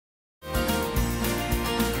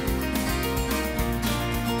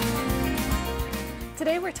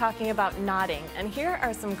Today we're talking about knotting, and here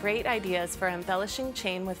are some great ideas for embellishing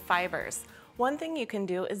chain with fibers. One thing you can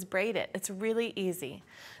do is braid it. It's really easy.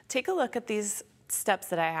 Take a look at these steps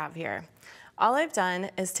that I have here. All I've done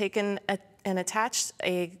is taken and attached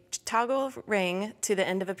a toggle ring to the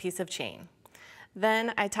end of a piece of chain.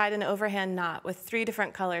 Then I tied an overhand knot with 3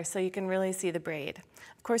 different colors so you can really see the braid.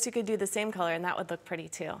 Of course, you could do the same color and that would look pretty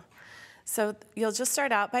too. So you'll just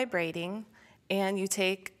start out by braiding, and you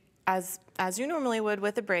take, as you normally would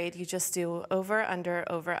with a braid, you just do over, under,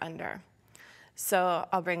 over, under. So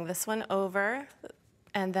I'll bring this one over,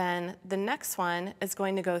 and then the next one is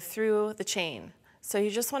going to go through the chain. So you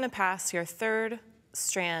just want to pass your 3rd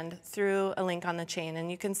strand through a link on the chain, and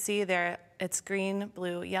you can see there it's green,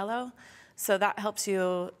 blue, yellow. So that helps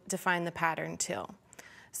you define the pattern too.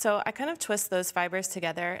 So I kind of twist those fibers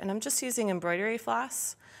together, and I'm just using embroidery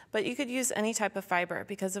floss, but you could use any type of fiber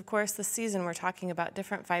because of course this season we're talking about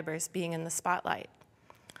different fibers being in the spotlight.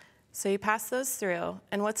 So you pass those through,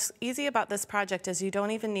 and what's easy about this project is you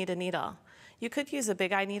don't even need a needle. You could use a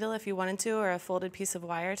big eye needle if you wanted to, or a folded piece of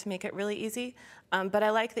wire to make it really easy, but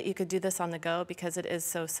I like that you could do this on the go because it is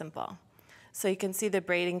so simple. So you can see the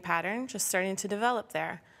braiding pattern just starting to develop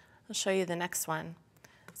there. I'll show you the next one.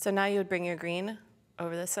 So now you would bring your green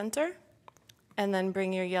over the center, and then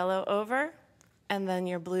bring your yellow over, and then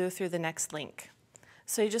your blue through the next link.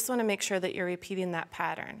 So you just want to make sure that you're repeating that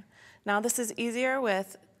pattern. Now this is easier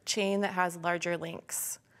with chain that has larger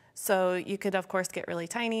links. So you could of course get really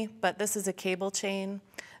tiny, but this is a cable chain,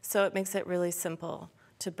 so it makes it really simple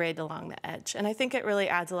to braid along the edge. And I think it really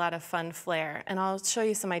adds a lot of fun flair, and I'll show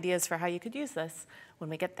you some ideas for how you could use this when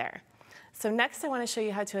we get there. So next I want to show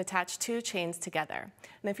you how to attach 2 chains together.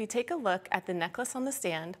 And if you take a look at the necklace on the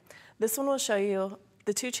stand, this one will show you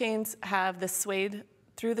the 2 chains have the suede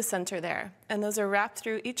through the center there, and those are wrapped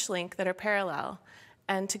through each link that are parallel.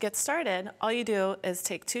 And to get started, all you do is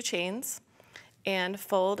take 2 chains and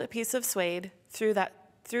fold a piece of suede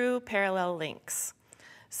through parallel links.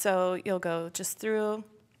 So you'll go just through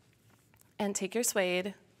and take your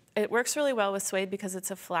suede. It works really well with suede because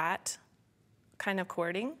it's a flat kind of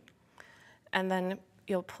cording. And then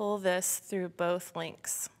you'll pull this through both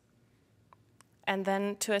links. And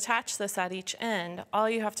then to attach this at each end, all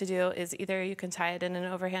you have to do is either you can tie it in an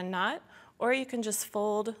overhand knot, or you can just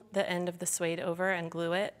fold the end of the suede over and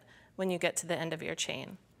glue it when you get to the end of your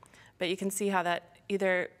chain. But you can see how that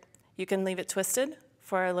either you can leave it twisted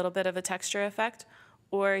for a little bit of a texture effect,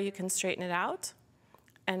 or you can straighten it out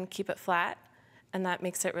and keep it flat, and that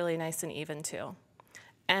makes it really nice and even too.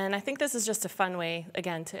 And I think this is just a fun way,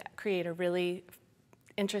 again, to create a really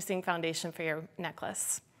interesting foundation for your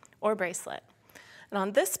necklace or bracelet. And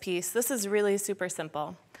on this piece, this is really super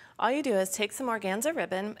simple. All you do is take some organza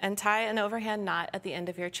ribbon and tie an overhand knot at the end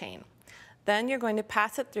of your chain. Then you're going to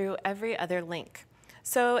pass it through every other link.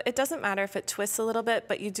 So it doesn't matter if it twists a little bit,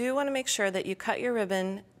 but you do want to make sure that you cut your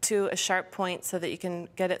ribbon to a sharp point so that you can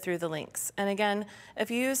get it through the links. And again, if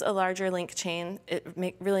you use a larger link chain, it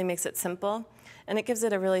really makes it simple, and it gives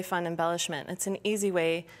it a really fun embellishment. It's an easy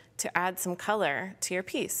way to add some color to your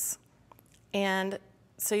piece. And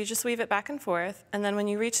so you just weave it back and forth, and then when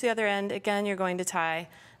you reach the other end, again, you're going to tie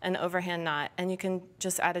an overhand knot, and you can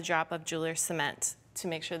just add a drop of jeweler's cement to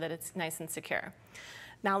make sure that it's nice and secure.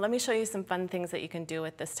 Now let me show you some fun things that you can do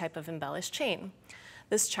with this type of embellished chain.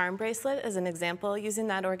 This charm bracelet is an example using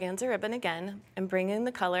that organza ribbon again and bringing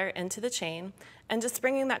the color into the chain and just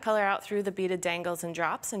bringing that color out through the beaded dangles and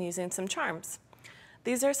drops and using some charms.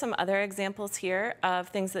 These are some other examples here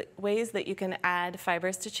of ways that you can add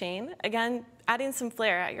fibers to chain. Again, adding some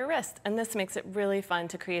flair at your wrist, and this makes it really fun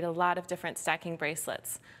to create a lot of different stacking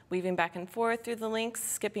bracelets. Weaving back and forth through the links,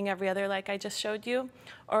 skipping every other like I just showed you,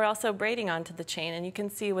 or also braiding onto the chain. And you can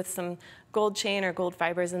see with some gold chain or gold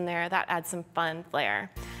fibers in there, that adds some fun flair.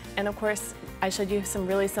 And of course, I showed you some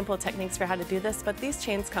really simple techniques for how to do this, but these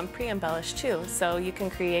chains come pre-embellished too, so you can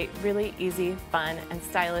create really easy, fun, and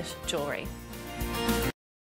stylish jewelry.